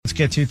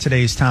get to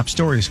today's top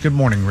stories. Good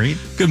morning, Reed.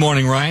 Good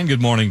morning, Ryan.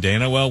 Good morning,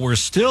 Dana. Well, we're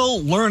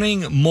still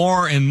learning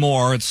more and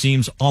more, it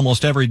seems,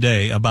 almost every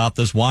day about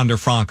this Wander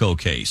Franco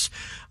case,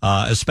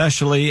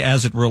 especially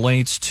as it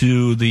relates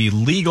to the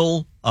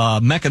legal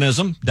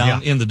mechanism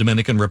down in the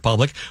Dominican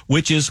Republic,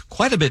 which is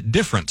quite a bit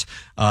different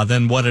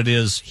than what it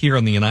is here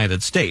in the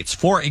United States.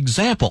 For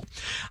example,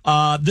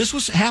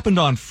 this happened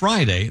on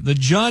Friday. The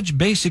judge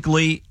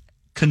basically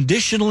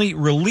conditionally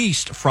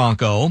released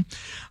Franco,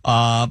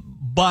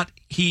 but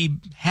he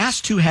has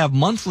to have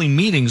monthly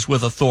meetings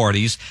with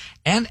authorities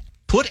and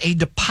put a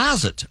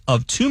deposit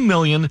of 2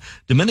 million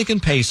Dominican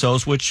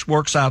pesos, which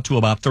works out to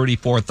about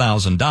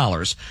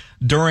 $34,000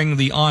 during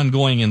the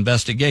ongoing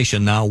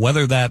investigation. Now,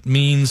 whether that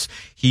means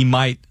he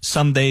might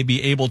someday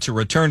be able to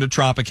return to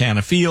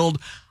Tropicana Field,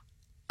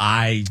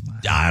 I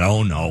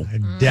don't know. I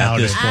doubt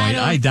at this it. point.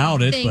 I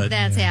doubt it, but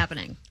that's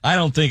happening. I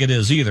don't think it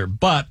is either.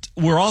 But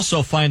we're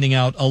also finding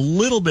out a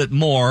little bit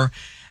more,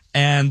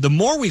 and the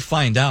more we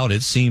find out,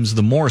 it seems,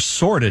 the more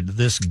sordid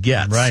this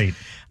gets. Right.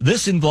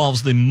 This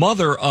involves the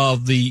mother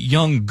of the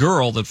young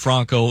girl that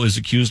Franco is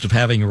accused of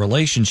having a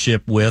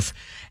relationship with,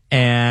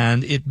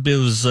 and it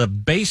was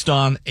based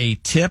on a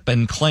tip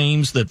and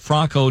claims that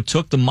Franco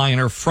took the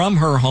minor from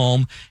her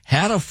home,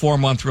 had a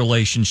 4-month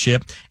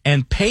relationship,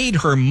 and paid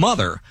her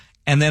mother,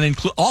 and then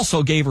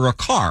also gave her a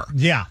car.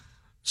 Yeah.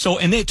 So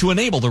to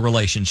enable the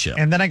relationship.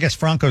 And then I guess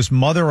Franco's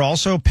mother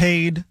also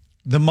paid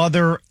the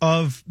mother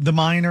of the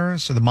minor.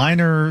 So the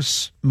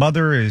minor's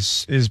mother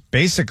is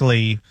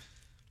basically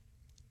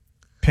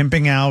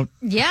pimping out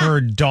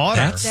her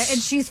daughter. And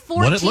she's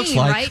 14, what it looks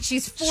like. right?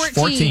 She's 14.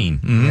 14.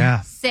 Mm-hmm.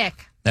 Yeah.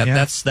 Sick.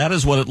 That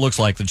is what it looks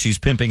like, that she's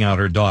pimping out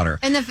her daughter.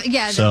 And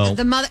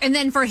the mother, and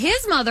then for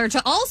his mother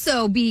to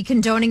also be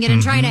condoning it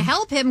and trying to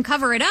help him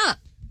cover it up.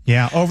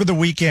 Yeah, over the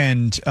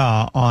weekend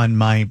on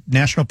my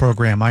national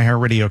program,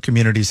 iHeartRadio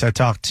Communities, I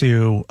talked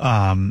to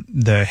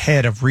the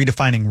head of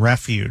Redefining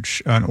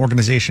Refuge, an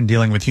organization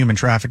dealing with human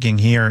trafficking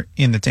here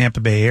in the Tampa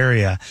Bay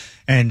area.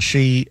 And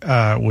she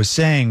was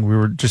saying, we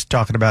were just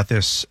talking about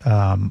this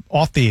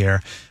off the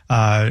air,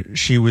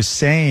 she was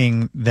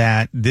saying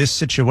that this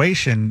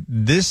situation,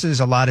 this is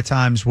a lot of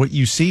times what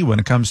you see when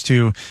it comes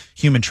to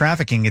human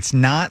trafficking. It's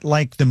not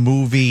like the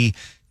movie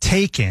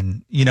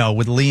Taken,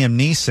 with Liam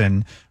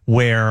Neeson,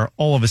 where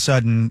all of a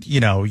sudden,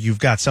 you've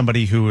got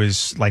somebody who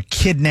is like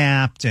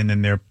kidnapped and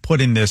then they're put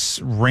in this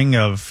ring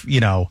of,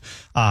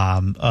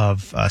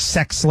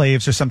 sex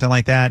slaves or something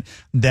like that,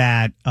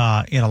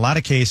 in a lot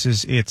of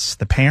cases, it's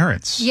the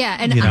parents. Yeah.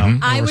 And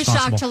I was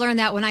shocked to learn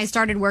that when I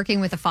started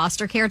working with a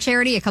foster care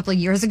charity a couple of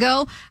years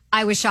ago.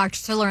 I was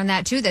shocked to learn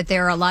that too, that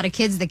there are a lot of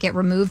kids that get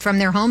removed from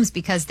their homes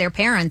because their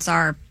parents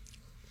are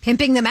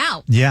pimping them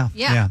out. Yeah.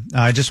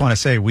 I just want to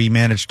say we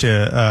managed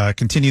to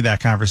continue that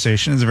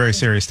conversation. It's a very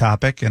serious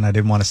topic, and I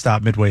didn't want to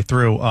stop midway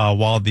through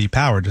while the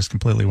power just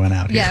completely went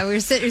out. Yeah, we're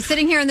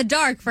sitting here in the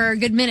dark for a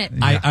good minute.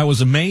 Yeah. I was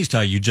amazed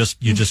how you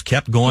just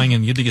kept going,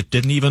 and you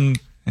didn't even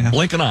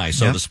blink an eye,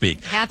 so to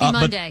speak. Happy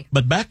Monday.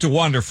 But back to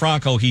Wander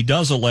Franco, he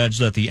does allege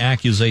that the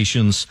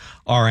accusations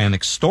are an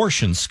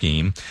extortion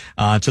scheme.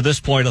 To this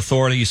point,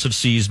 authorities have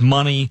seized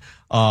money,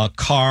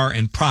 car,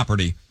 and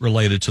property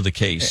related to the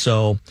case.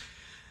 So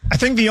I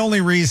think the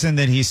only reason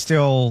that he's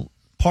still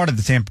part of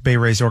the Tampa Bay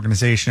Rays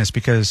organization is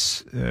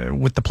because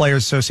with the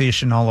Players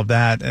Association, all of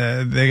that,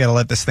 they got to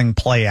let this thing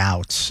play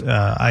out.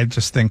 I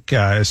just think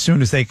as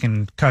soon as they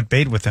can cut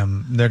bait with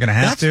him, they're going to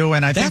have to.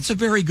 And that's a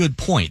very good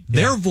point.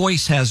 Their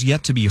voice has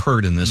yet to be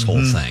heard in this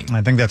whole thing.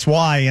 I think that's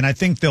why. And I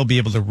think they'll be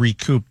able to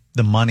recoup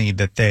the money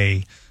that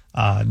they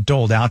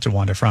doled out to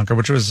Wander Franco,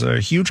 which was a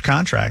huge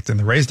contract. And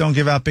the Rays don't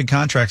give out big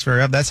contracts very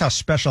often. That's how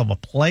special of a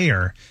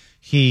player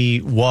he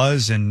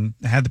was and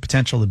had the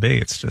potential to be.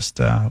 It's just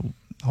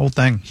whole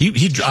thing.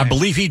 I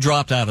believe he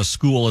dropped out of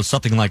school at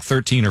something like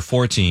 13 or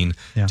 14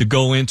 to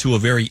go into a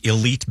very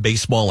elite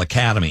baseball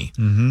academy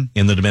in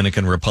the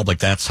Dominican Republic.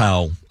 That's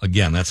how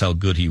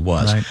good he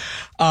was.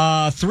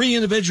 Right. 3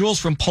 individuals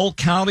from Polk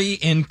County,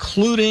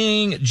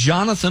 including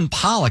Jonathan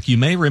Pollock. You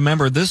may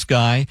remember this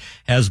guy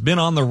has been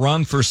on the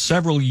run for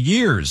several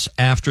years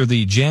after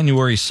the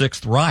January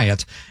 6th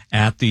riot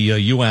at the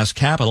U.S.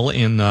 Capitol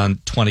in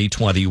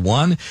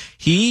 2021.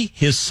 He,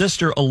 his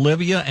sister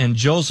Olivia, and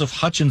Joseph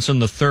Hutchinson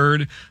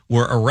III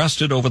were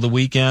arrested over the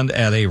weekend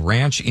at a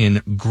ranch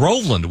in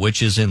Groveland,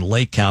 which is in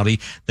Lake County.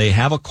 They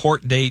have a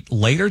court date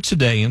later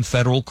today in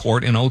federal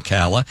court in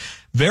Ocala.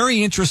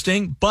 Very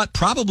interesting, but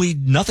probably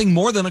nothing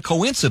more than a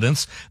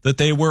coincidence that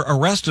they were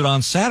arrested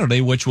on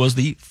Saturday, which was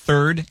the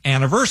 3rd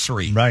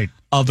anniversary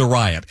of the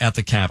riot at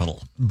the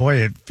Capitol. Boy,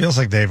 it feels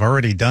like they've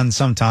already done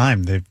some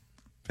time. They've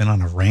been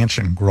on a ranch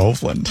in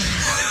Groveland.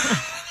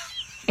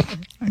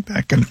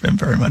 That could have been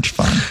very much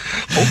fun.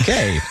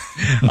 Okay.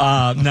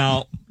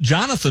 Now,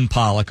 Jonathan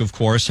Pollock, of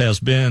course, has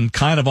been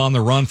kind of on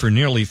the run for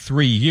nearly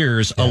 3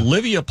 years. Yeah.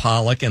 Olivia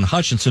Pollock and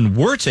Hutchinson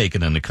were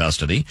taken into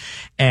custody,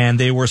 and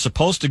they were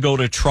supposed to go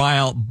to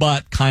trial,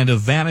 but kind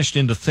of vanished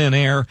into thin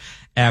air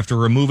after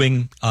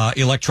removing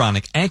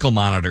electronic ankle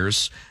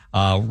monitors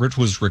which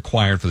was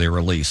required for their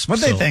release. What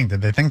did they think?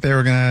 Did they think they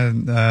were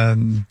going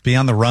to be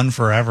on the run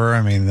forever?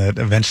 I mean, that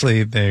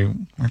eventually they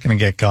weren't going to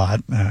get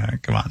caught.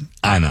 Come on.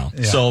 I know.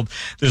 Yeah. So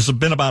there's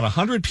been about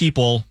 100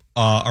 people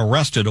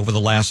arrested over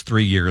the last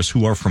 3 years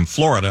who are from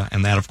Florida,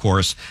 and that, of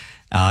course,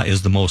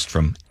 is the most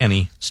from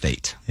any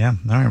state. Yeah.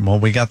 All right. Well,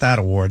 we got that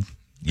award.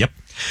 Yep.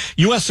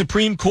 U.S.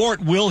 Supreme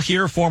Court will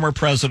hear former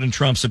President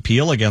Trump's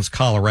appeal against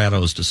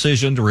Colorado's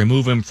decision to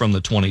remove him from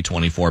the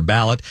 2024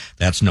 ballot.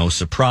 That's no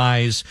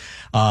surprise.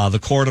 The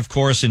court, of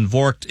course,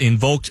 invoked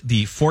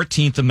the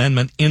 14th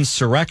Amendment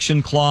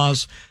insurrection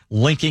clause,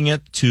 linking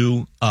it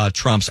to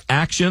Trump's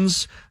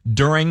actions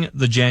during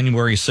the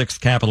January 6th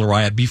Capitol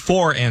riot,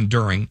 before and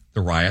during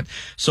the riot.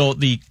 So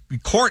the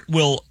court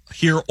will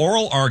hear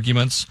oral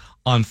arguments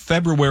on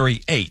February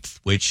 8th,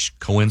 which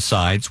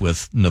coincides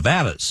with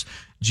Nevada's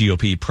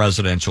GOP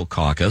presidential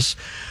caucus.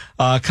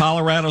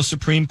 Colorado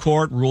Supreme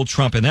Court ruled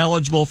Trump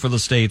ineligible for the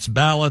state's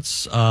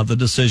ballots. The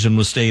decision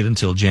was stayed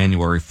until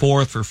January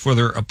 4th for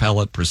further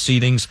appellate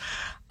proceedings.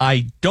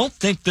 I don't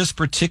think this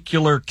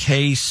particular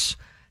case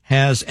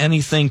has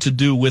anything to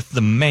do with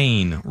the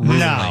Maine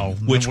ruling,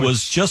 which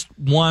was just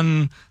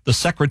the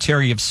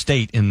Secretary of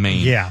State in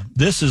Maine. Yeah.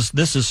 This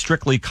is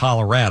strictly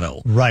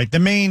Colorado. Right. The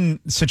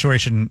Maine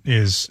situation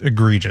is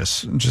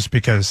egregious, just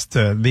because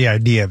the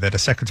idea that a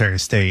Secretary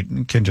of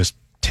State can just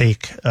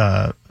take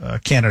a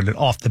candidate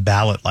off the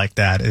ballot like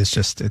that is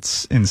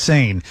it's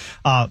insane.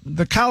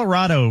 The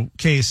Colorado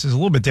case is a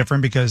little bit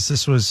different because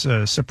this was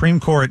a Supreme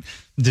Court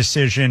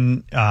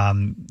decision.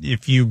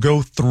 If you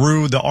go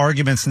through the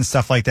arguments and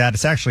stuff like that,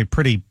 it's actually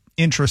pretty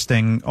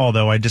interesting,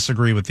 although I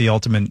disagree with the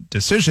ultimate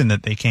decision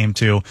that they came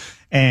to.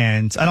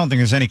 And I don't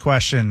think there's any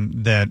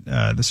question that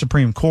the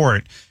Supreme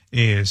Court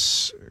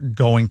is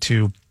going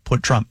to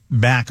put Trump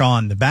back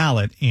on the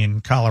ballot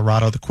in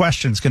Colorado. The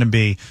question is going to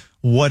be,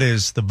 what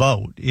is the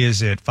vote?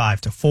 Is it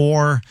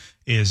 5-4?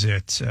 Is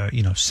it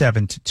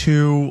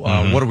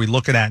 7-2? What are we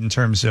looking at in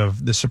terms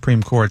of the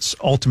Supreme Court's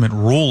ultimate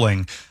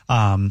ruling?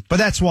 But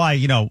that's why,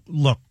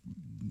 look,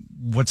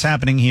 what's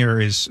happening here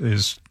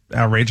is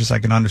outrageous. I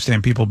can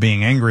understand people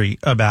being angry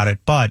about it,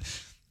 but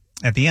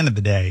at the end of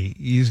the day,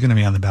 he's going to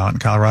be on the ballot in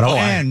Colorado.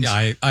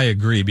 I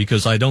agree,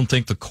 because I don't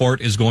think the court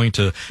is going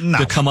to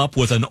come up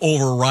with an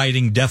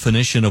overriding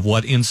definition of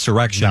what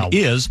insurrection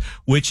is,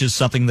 which is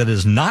something that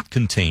is not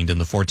contained in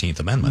the 14th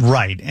Amendment.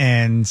 Right.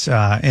 And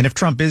if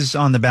Trump is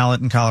on the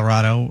ballot in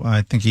Colorado,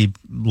 I think he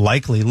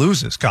likely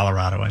loses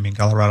Colorado. I mean,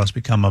 Colorado's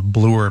become a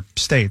bluer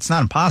state. It's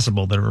not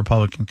impossible that a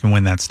Republican can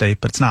win that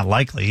state, but it's not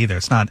likely either.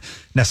 It's not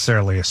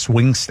necessarily a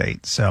swing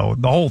state. So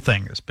the whole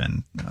thing has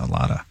been a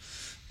lot of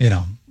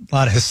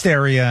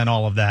hysteria and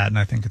all of that, and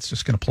I think it's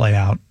just going to play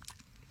out,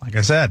 like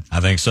I said. I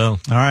think so. All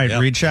right,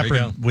 yep, Reed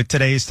Shepherd with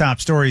today's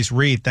top stories.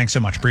 Reed, thanks so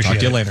much. Appreciate it.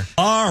 Talk to you later.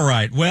 All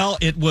right. Well,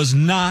 it was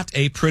not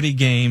a pretty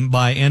game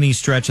by any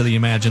stretch of the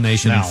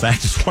imagination. No. In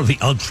fact, it's one of the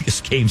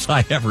ugliest games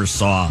I ever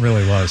saw. It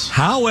really was.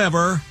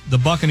 However, the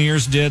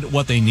Buccaneers did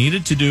what they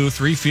needed to do.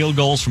 3 field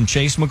goals from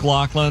Chase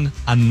McLaughlin,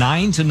 a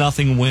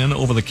 9-0 win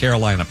over the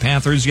Carolina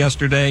Panthers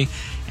yesterday,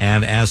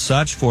 and as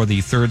such, for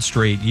the third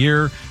straight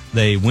year,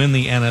 they win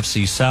the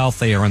NFC South.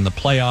 They are in the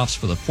playoffs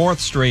for the 4th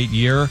straight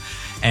year,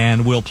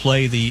 and will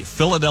play the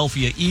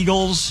Philadelphia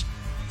Eagles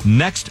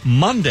next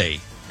Monday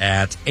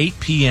at 8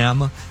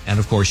 p.m. And,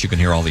 of course, you can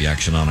hear all the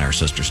action on our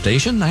sister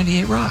station,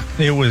 98 Rock.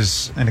 It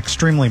was an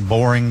extremely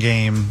boring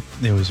game.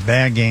 It was a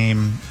bad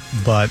game,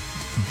 but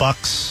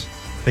Bucs,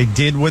 they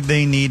did what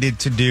they needed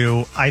to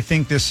do. I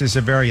think this is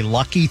a very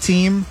lucky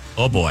team.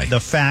 Oh, boy. The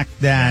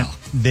fact that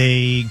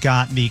they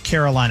got the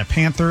Carolina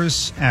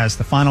Panthers as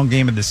the final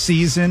game of the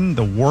season,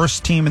 the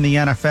worst team in the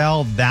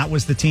NFL. That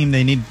was the team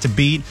they needed to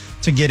beat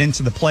to get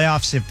into the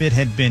playoffs. If it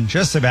had been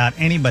just about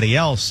anybody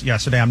else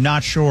yesterday, I'm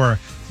not sure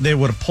they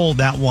would have pulled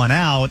that one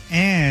out.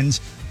 And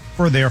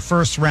for their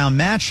first round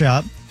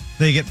matchup,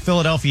 they get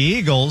Philadelphia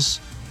Eagles,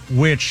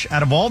 which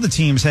out of all the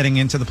teams heading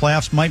into the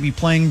playoffs might be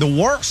playing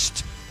the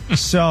worst.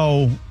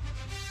 So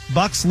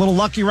Bucs a little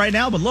lucky right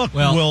now, but look,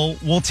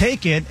 we'll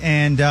take it.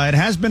 And it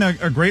has been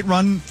a great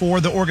run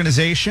for the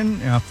organization.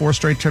 4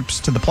 straight trips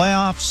to the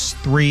playoffs,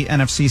 3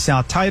 NFC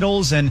South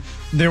titles, and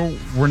there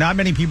were not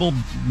many people,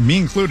 me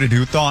included,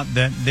 who thought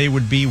that they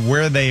would be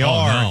where they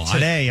are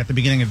today at the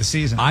beginning of the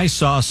season. I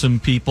saw some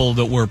people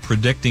that were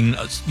predicting,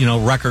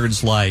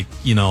 records like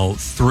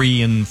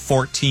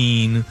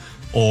 3-14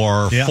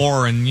 or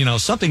 4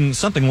 and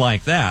something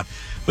like that.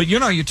 But,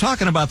 you're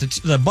talking about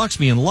the Bucs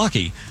being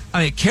lucky.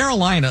 I mean,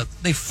 Carolina,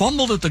 they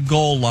fumbled at the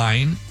goal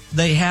line.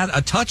 They had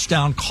a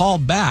touchdown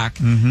called back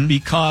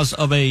because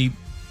of a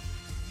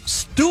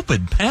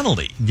stupid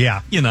penalty.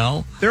 Yeah.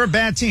 They're a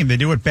bad team. They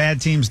do what bad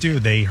teams do.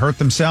 They hurt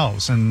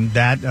themselves, and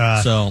that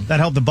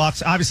helped the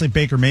Bucs. Obviously,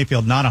 Baker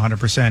Mayfield not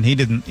 100%. He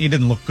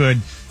didn't look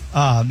good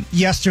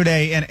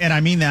yesterday, and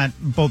I mean that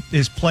both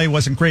his play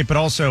wasn't great, but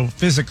also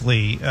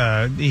physically.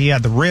 He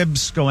had the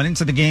ribs going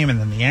into the game and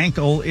then the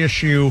ankle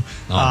issue.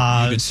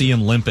 You could see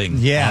him limping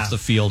off the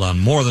field on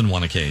more than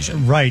one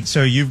occasion. Right,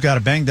 so you've got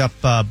a banged-up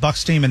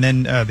Bucs team, and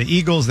then the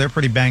Eagles, they're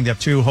pretty banged up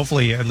too.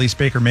 Hopefully, at least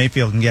Baker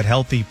Mayfield can get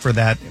healthy for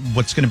that,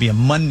 what's going to be a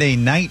Monday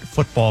night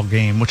football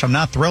game, which I'm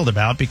not thrilled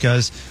about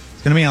because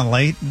it's going to be on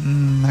late.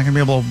 I'm not going to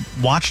be able to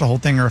watch the whole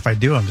thing, or if I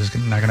do, I'm just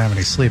not going to have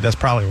any sleep. That's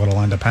probably what will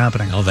end up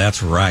happening. Oh,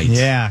 that's right.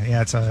 Yeah,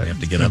 it's you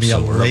have to get up so a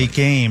late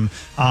game.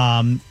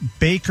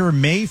 Baker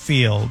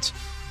Mayfield,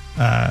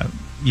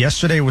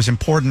 yesterday was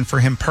important for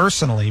him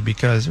personally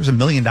because there's $1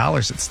 million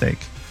at stake.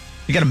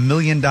 You got $1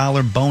 million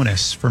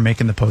bonus for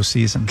making the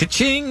postseason.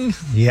 Ka-ching!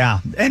 Yeah,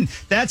 and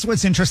that's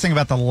what's interesting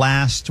about the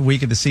last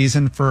week of the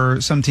season for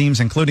some teams,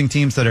 including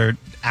teams that are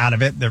out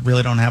of it, that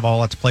really don't have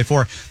all that to play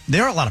for.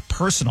 There are a lot of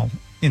personal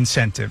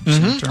incentives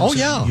in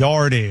terms of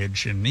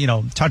yardage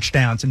and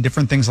touchdowns and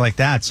different things like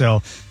that.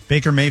 So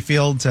Baker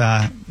Mayfield,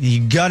 he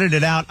gutted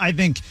it out. I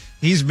think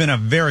he's been a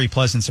very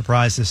pleasant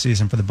surprise this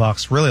season for the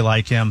Bucs. Really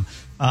like him.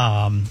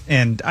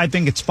 And I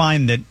think it's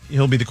fine that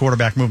he'll be the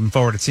quarterback moving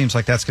forward. It seems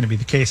like that's going to be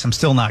the case. I'm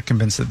still not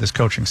convinced that this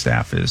coaching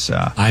staff is.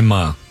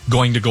 I'm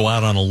going to go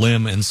out on a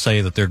limb and say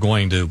that they're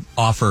going to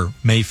offer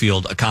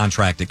Mayfield a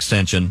contract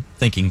extension,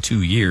 thinking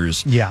 2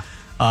 years. Yeah.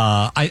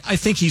 I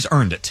think he's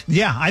earned it.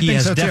 Yeah, I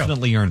think so too. He has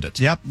definitely earned it.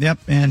 Yep.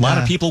 And a lot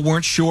of people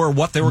weren't sure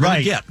what they were going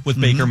to get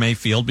with Baker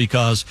Mayfield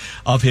because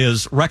of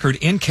his record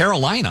in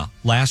Carolina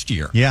last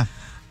year. Yeah.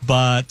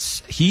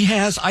 But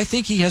I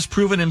think he has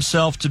proven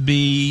himself to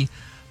be,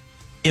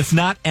 if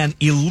not an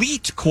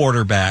elite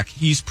quarterback,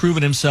 he's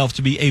proven himself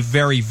to be a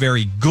very,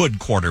 very good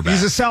quarterback.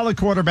 He's a solid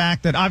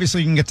quarterback that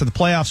obviously you can get to the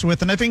playoffs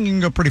with, and I think you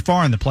can go pretty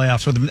far in the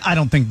playoffs with him. I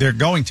don't think they're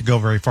going to go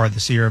very far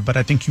this year, but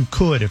I think you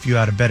could if you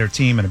had a better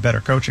team and a better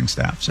coaching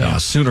staff. So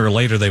sooner or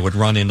later they would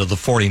run into the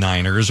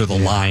 49ers or the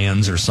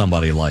Lions or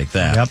somebody like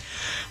that. Yep.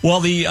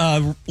 Well,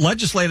 the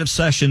legislative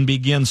session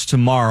begins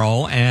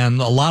tomorrow, and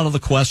a lot of the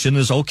question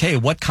is, okay,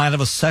 what kind of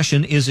a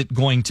session is it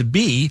going to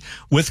be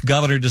with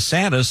Governor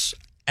DeSantis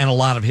and a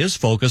lot of his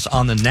focus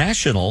on the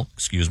national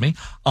stage,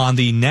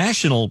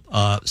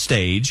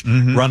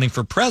 running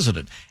for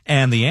president?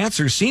 And the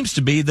answer seems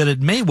to be that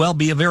it may well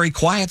be a very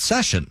quiet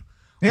session.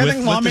 Yeah, I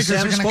think lawmakers are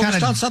going to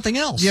focus on something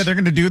else. Yeah, they're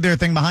going to do their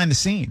thing behind the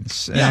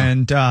scenes,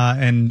 and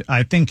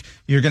I think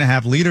you're going to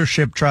have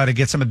leadership try to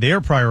get some of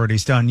their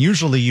priorities done.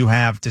 Usually, you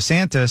have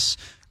DeSantis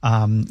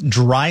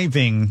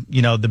driving,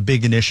 the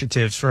big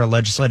initiatives for a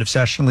legislative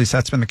session. At least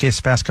that's been the case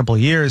the past couple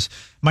of years.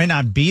 Might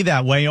not be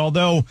that way,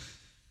 although.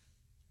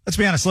 Let's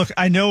be honest. Look,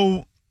 I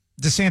know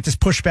DeSantis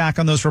pushed back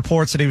on those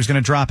reports that he was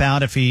going to drop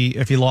out if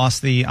he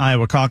lost the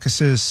Iowa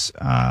caucuses.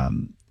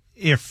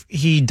 If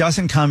he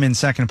doesn't come in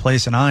second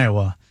place in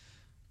Iowa,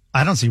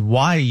 I don't see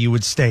why you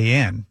would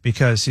stay in,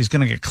 because he's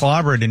going to get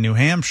clobbered in New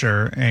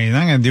Hampshire and he's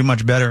not going to do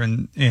much better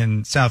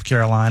in South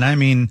Carolina. I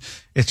mean,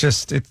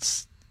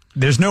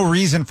 there's no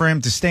reason for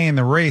him to stay in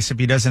the race if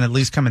he doesn't at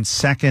least come in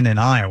second in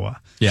Iowa.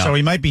 Yeah. So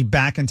he might be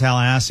back in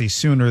Tallahassee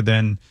sooner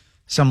than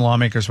some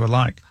lawmakers would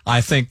like.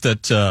 I think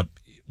that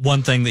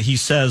one thing that he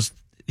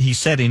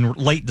said in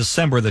late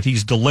December that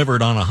he's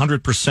delivered on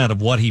 100%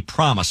 of what he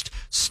promised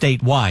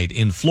statewide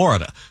in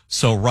Florida.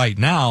 So right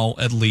now,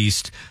 at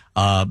least,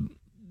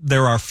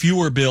 there are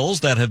fewer bills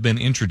that have been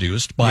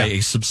introduced by a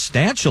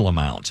substantial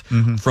amount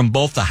from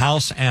both the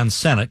House and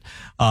Senate.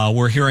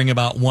 We're hearing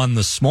about one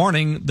this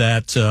morning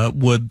that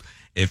would,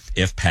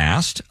 if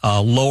passed,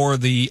 lower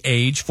the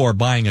age for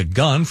buying a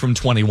gun from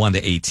 21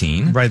 to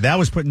 18. Right, that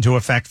was put into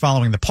effect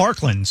following the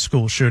Parkland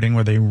school shooting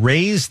where they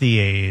raised the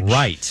age.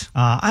 Right.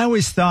 I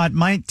always thought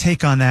my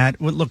take on that,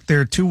 look,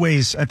 there are two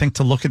ways, I think,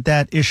 to look at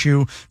that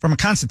issue. From a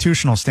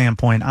constitutional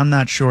standpoint, I'm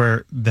not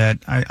sure that,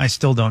 I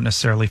still don't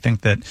necessarily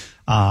think that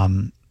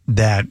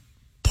that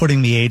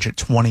putting the age at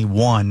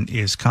 21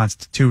 is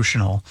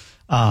constitutional.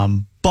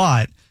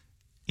 But,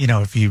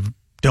 if you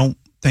don't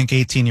think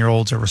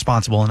 18-year-olds are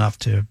responsible enough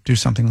to do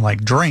something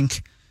like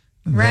drink,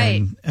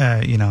 right?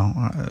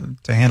 Then,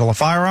 to handle a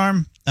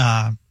firearm.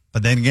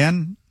 But then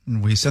again,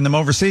 we send them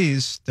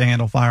overseas to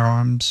handle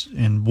firearms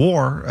in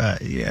war.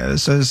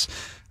 This is.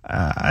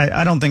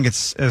 I don't think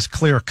it's as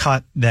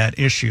clear-cut, that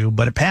issue,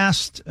 but it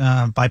passed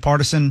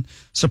bipartisan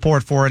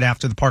support for it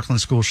after the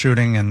Parkland school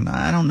shooting, and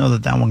I don't know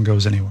that one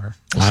goes anywhere.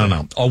 I don't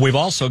know. We've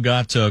also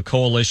got a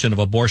coalition of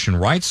abortion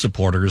rights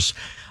supporters.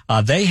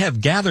 They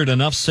have gathered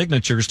enough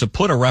signatures to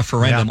put a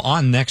referendum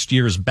on next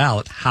year's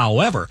ballot.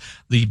 However,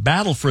 the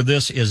battle for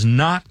this is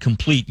not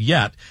complete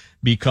yet,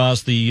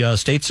 because the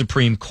state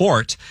Supreme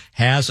Court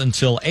has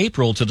until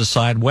April to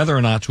decide whether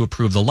or not to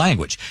approve the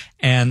language.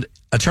 And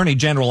Attorney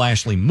General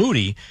Ashley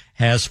Moody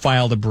has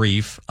filed a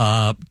brief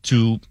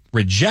to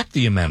reject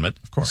the amendment,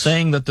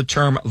 saying that the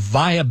term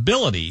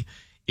viability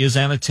is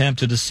an attempt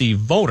to deceive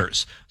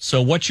voters.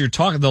 So what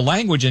the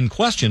language in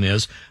question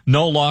is,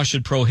 no law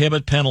should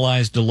prohibit,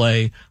 penalize,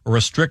 delay, or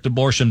restrict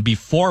abortion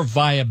before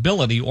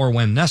viability or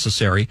when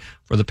necessary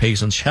for the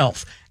patient's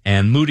health.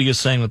 And Moody is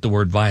saying that the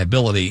word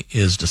viability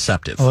is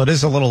deceptive. Well, it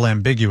is a little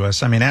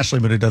ambiguous. I mean, Ashley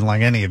Moody doesn't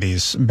like any of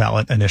these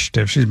ballot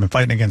initiatives. She's been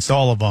fighting against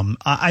all of them.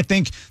 I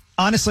think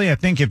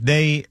if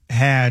they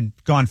had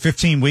gone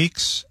 15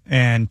 weeks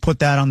and put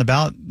that on the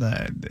ballot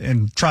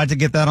and tried to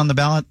get that on the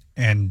ballot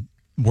and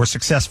were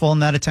successful in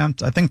that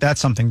attempt, I think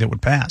that's something that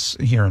would pass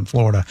here in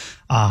Florida.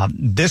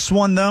 This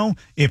one, though,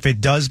 if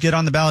it does get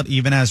on the ballot,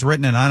 even as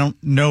written, and I don't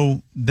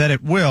know that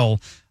it will,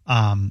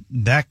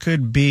 that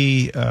could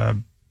be a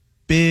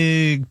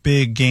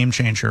big game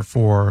changer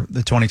for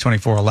the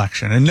 2024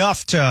 election.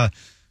 Enough to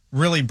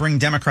really bring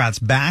Democrats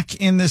back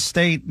in this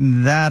state.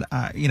 That,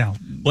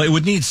 well, it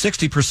would need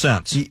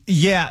 60%.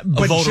 Yeah,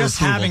 but just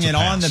having it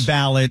on the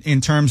ballot in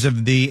terms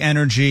of the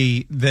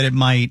energy that it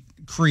might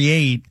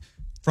create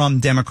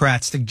from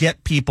Democrats to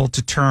get people to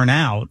turn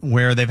out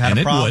where they've had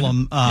a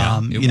problem,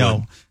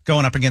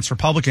 going up against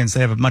Republicans.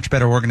 They have a much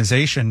better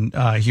organization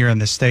here in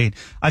this state.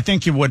 I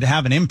think it would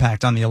have an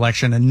impact on the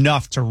election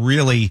enough to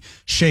really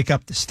shake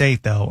up the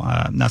state, though.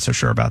 I'm not so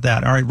sure about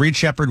that. All right, Reed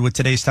Shepard with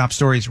today's top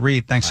stories.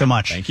 Reed, thanks so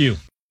much. Thank you.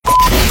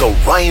 The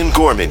Ryan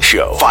Gorman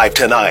Show, 5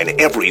 to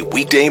 9 every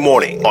weekday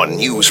morning on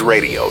News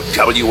Radio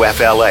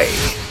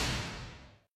WFLA.